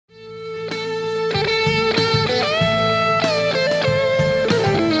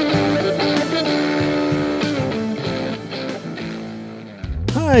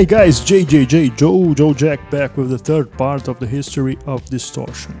Hey guys, Jojo Jack back with the third part of the history of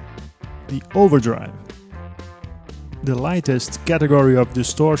distortion, the overdrive. The lightest category of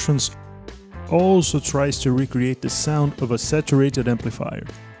distortions also tries to recreate the sound of a saturated amplifier,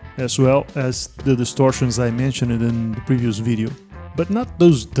 as well as the distortions I mentioned in the previous video, but not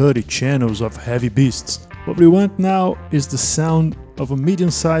those dirty channels of heavy beasts. What we want now is the sound of a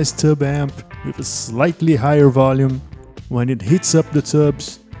medium-sized tub amp with a slightly higher volume when it hits up the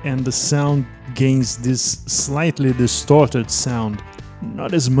tubs, and the sound gains this slightly distorted sound,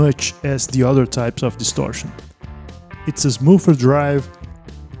 not as much as the other types of distortion. It's a smoother drive,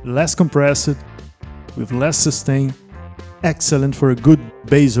 less compressed, with less sustain, excellent for a good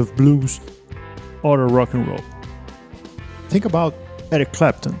bass of blues or a rock and roll. Think about Eric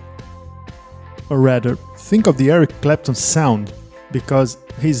Clapton, or rather, think of the Eric Clapton sound, because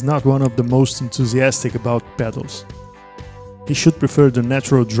he's not one of the most enthusiastic about pedals. He should prefer the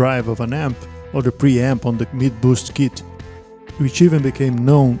natural drive of an amp or the preamp on the mid-boost kit, which even became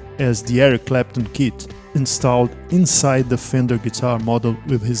known as the Eric Clapton kit, installed inside the Fender guitar model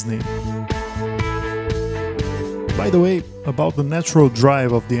with his name. By the way, about the natural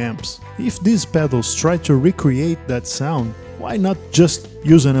drive of the amps, if these pedals try to recreate that sound, why not just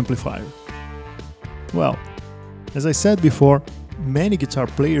use an amplifier? Well, as I said before, many guitar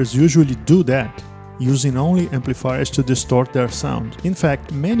players usually do that, using only amplifiers to distort their sound. In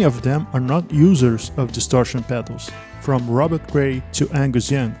fact, many of them are not users of distortion pedals, from Robert Cray to Angus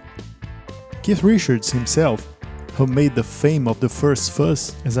Young. Keith Richards himself, who made the fame of the first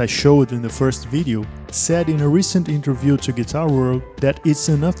fuzz, as I showed in the first video, said in a recent interview to Guitar World that it's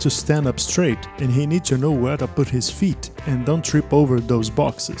enough to stand up straight and he needs to know where to put his feet and don't trip over those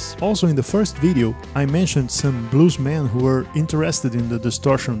boxes. Also in the first video, I mentioned some bluesmen who were interested in the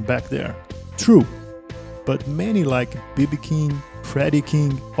distortion back there. True, but many like B.B. King, Freddie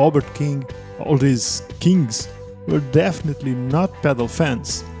King, Albert King, all these kings, were definitely not pedal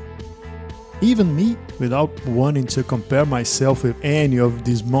fans. Even me, without wanting to compare myself with any of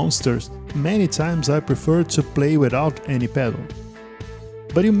these monsters, many times I prefer to play without any pedal.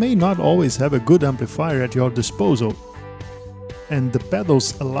 But you may not always have a good amplifier at your disposal, and the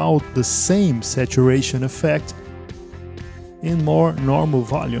pedals allow the same saturation effect in more normal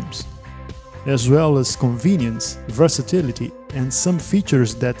volumes, as well as convenience, versatility, and some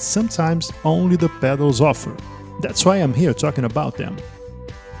features that sometimes only the pedals offer. That's why I'm here talking about them.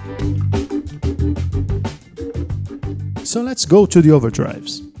 So let's go to the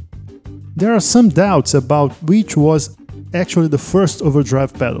overdrives. There are some doubts about which was actually the first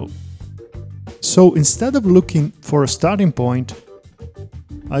overdrive pedal. So instead of looking for a starting point,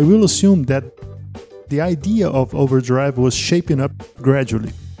 I will assume that the idea of overdrive was shaping up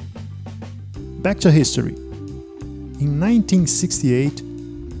gradually. Back to history. In 1968,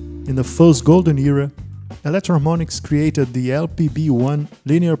 in the fuzz golden era, Electro-Harmonix created the LPB1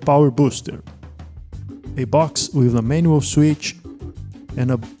 linear power booster, a box with a manual switch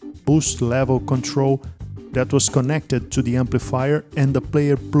and a boost level control that was connected to the amplifier and the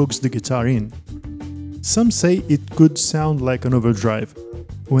player plugs the guitar in. Some say it could sound like an overdrive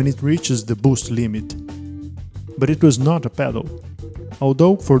when it reaches the boost limit, but it was not a pedal.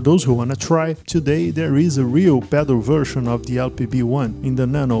 Although, for those who wanna try, today there is a real pedal version of the LPB1 in the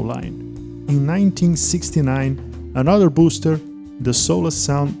Nano line. In 1969, another booster, the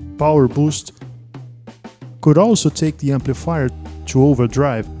Colorsound Power Boost, could also take the amplifier to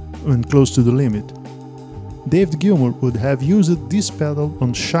overdrive when close to the limit. David Gilmour would have used this pedal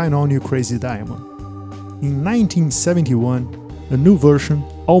on Shine On You Crazy Diamond. In 1971, a new version,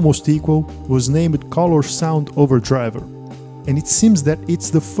 almost equal, was named Colorsound Overdriver, and it seems that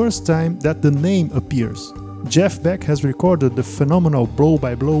it's the first time that the name appears. Jeff Beck has recorded the phenomenal Blow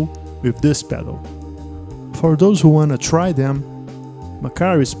by Blow with this pedal. For those who wanna try them,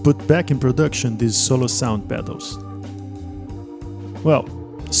 Macaris put back in production these Colorsound pedals. Well,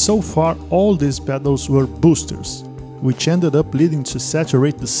 so far all these pedals were boosters, which ended up leading to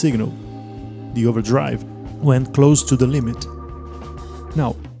saturate the signal, the overdrive, when close to the limit.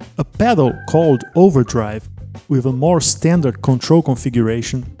 Now, a pedal called Overdrive with a more standard control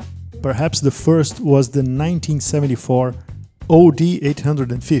configuration, perhaps the first was the 1974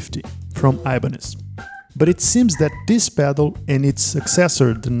 OD850 from Ibanez. But it seems that this pedal and its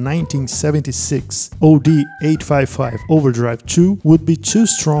successor, the 1976 OD855 Overdrive 2, would be too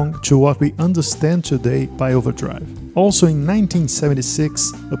strong to what we understand today by overdrive. Also in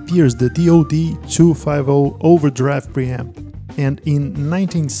 1976 appears the DOD250 Overdrive preamp, and in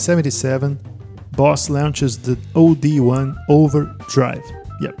 1977 Boss launches the OD1 Overdrive.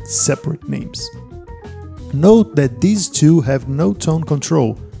 Yep, separate names. Note that these two have no tone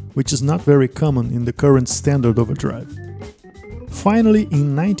control, which is not very common in the current standard overdrive. Finally,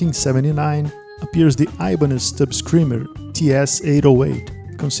 in 1979, appears the Ibanez Tub Screamer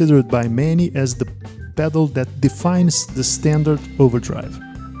TS-808, considered by many as the pedal that defines the standard overdrive.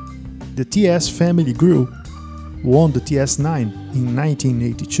 The TS family grew, won the TS9 in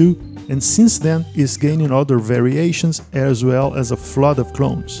 1982, and since then is gaining other variations as well as a flood of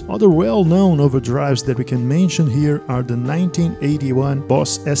clones. Other well-known overdrives that we can mention here are the 1981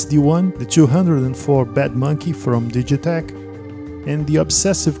 Boss SD1, the 204 Bad Monkey from Digitech, and the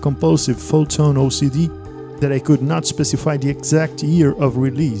obsessive-compulsive Fulltone OCD that I could not specify the exact year of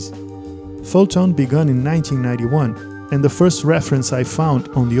release. Fulltone began in 1991, and the first reference I found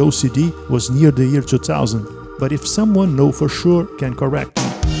on the OCD was near the year 2000, but if someone knows for sure can correct me.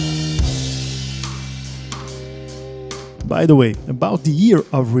 By the way, about the year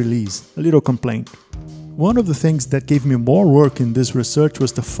of release, a little complaint. One of the things that gave me more work in this research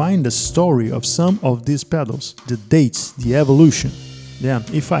was to find the story of some of these pedals, the dates, the evolution. Damn,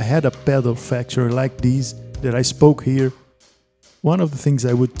 if I had a pedal factory like these that I spoke here, one of the things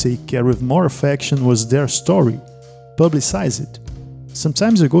I would take care with more affection was their story, publicize it.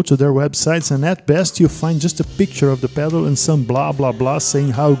 Sometimes you go to their websites and at best you find just a picture of the pedal and some blah blah blah saying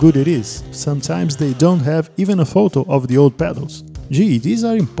how good it is. Sometimes they don't have even a photo of the old pedals. Gee, these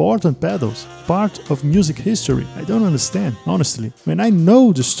are important pedals, part of music history. I don't understand, honestly. When I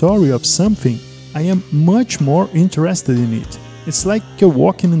know the story of something, I am much more interested in it. It's like you're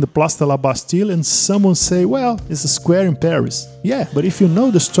walking in the Place de la Bastille and someone say, well, it's a square in Paris. Yeah, but if you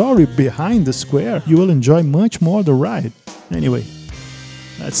know the story behind the square, you will enjoy much more the ride. Anyway,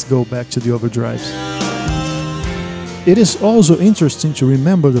 let's go back to the overdrives. It is also interesting to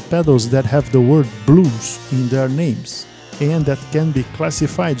remember the pedals that have the word blues in their names and that can be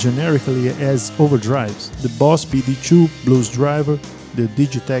classified generically as overdrives. The Boss BD2 Blues Driver, the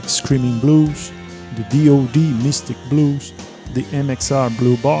Digitech Screaming Blues, the DOD Mystic Blues, the MXR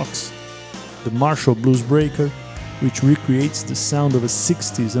Blue Box, the Marshall Blues Breaker, which recreates the sound of a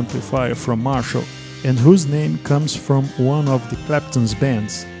 60s amplifier from Marshall, and whose name comes from one of the Clapton's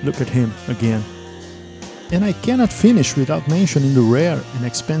bands. Look at him again. And I cannot finish without mentioning the rare and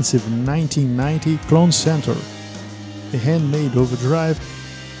expensive 1990 Klon Centaur, a handmade overdrive,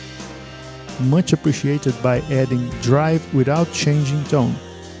 much appreciated by adding drive without changing tone.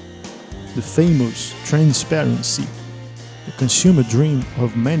 The famous transparency, the consumer dream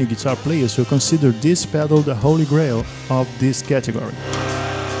of many guitar players who consider this pedal the holy grail of this category.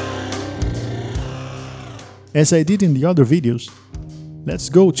 As I did in the other videos, let's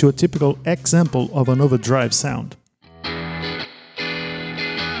go to a typical example of an overdrive sound.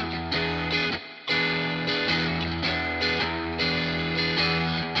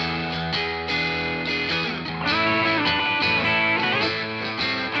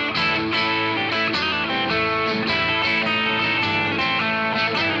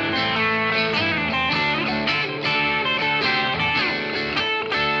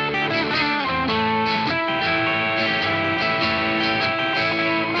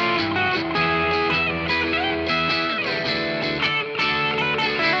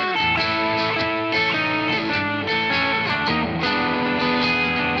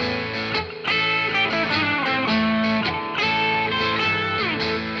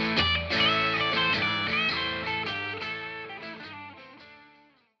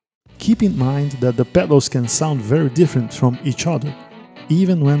 Keep in mind that the pedals can sound very different from each other,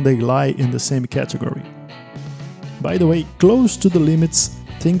 even when they lie in the same category. By the way, close to the limits,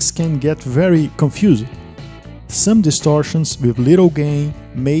 things can get very confusing. Some distortions with little gain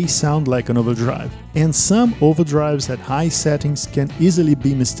may sound like an overdrive, and some overdrives at high settings can easily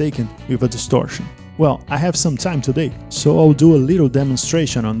be mistaken with a distortion. Well, I have some time today, so I'll do a little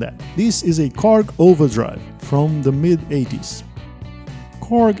demonstration on that. This is a Korg overdrive from the mid-80s.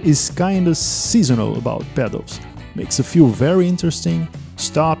 Korg is kinda seasonal about pedals, makes a few very interesting,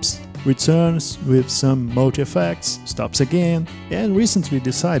 stops, returns with some multi-effects, stops again, and recently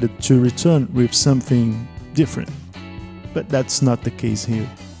decided to return with something different. But that's not the case here.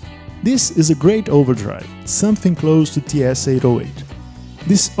 This is a great overdrive, something close to TS-808.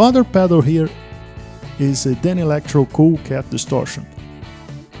 This other pedal here is a Danelectro Cool Cat Distortion,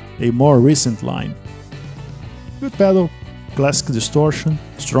 a more recent line. Good pedal. Classic distortion,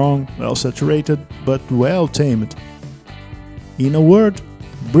 strong, well saturated, but well tamed. In a word,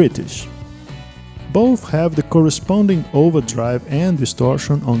 British. Both have the corresponding overdrive and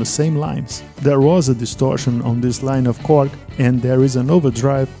distortion on the same lines. There was a distortion on this line of Korg, and there is an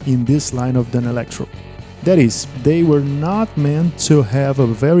overdrive in this line of Danelectro. That is, they were not meant to have a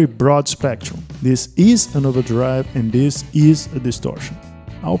very broad spectrum. This is an overdrive and this is a distortion.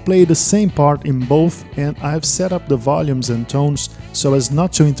 I'll play the same part in both, and I've set up the volumes and tones so as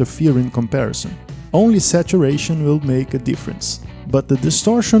not to interfere in comparison. Only saturation will make a difference, but the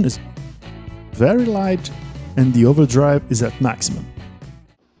distortion is very light and the overdrive is at maximum.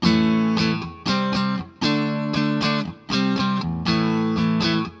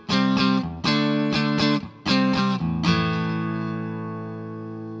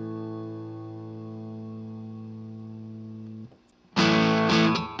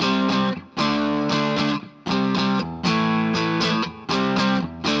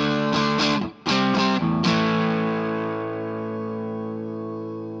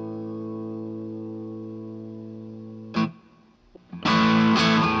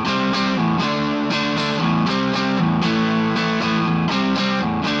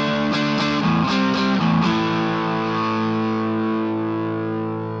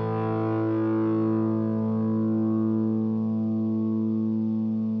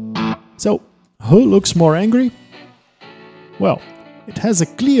 So, who looks more angry? Well, it has a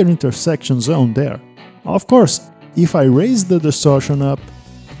clear intersection zone there. Of course, if I raise the distortion up,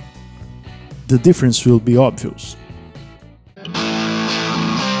 the difference will be obvious.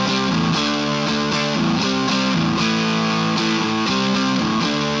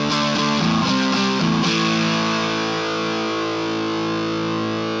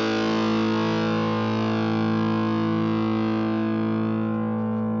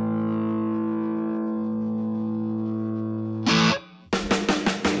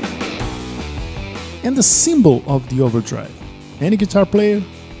 And the symbol of the overdrive. Any guitar player?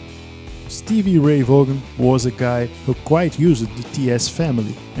 Stevie Ray Vaughan was a guy who quite used the TS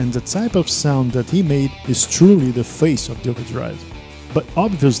family, and the type of sound that he made is truly the face of the overdrive. But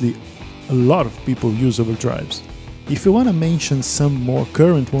obviously, a lot of people use overdrives. If you want to mention some more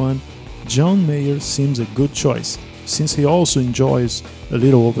current one, John Mayer seems a good choice, since he also enjoys a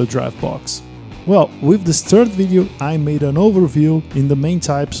little overdrive box. Well, with this third video I made an overview in the main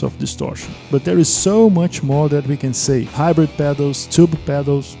types of distortion, but there is so much more that we can say: hybrid pedals, tube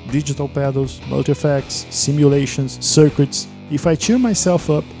pedals, digital pedals, multi-effects, simulations, circuits. If I cheer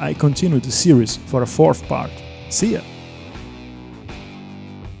myself up, I continue the series for a fourth part. See ya!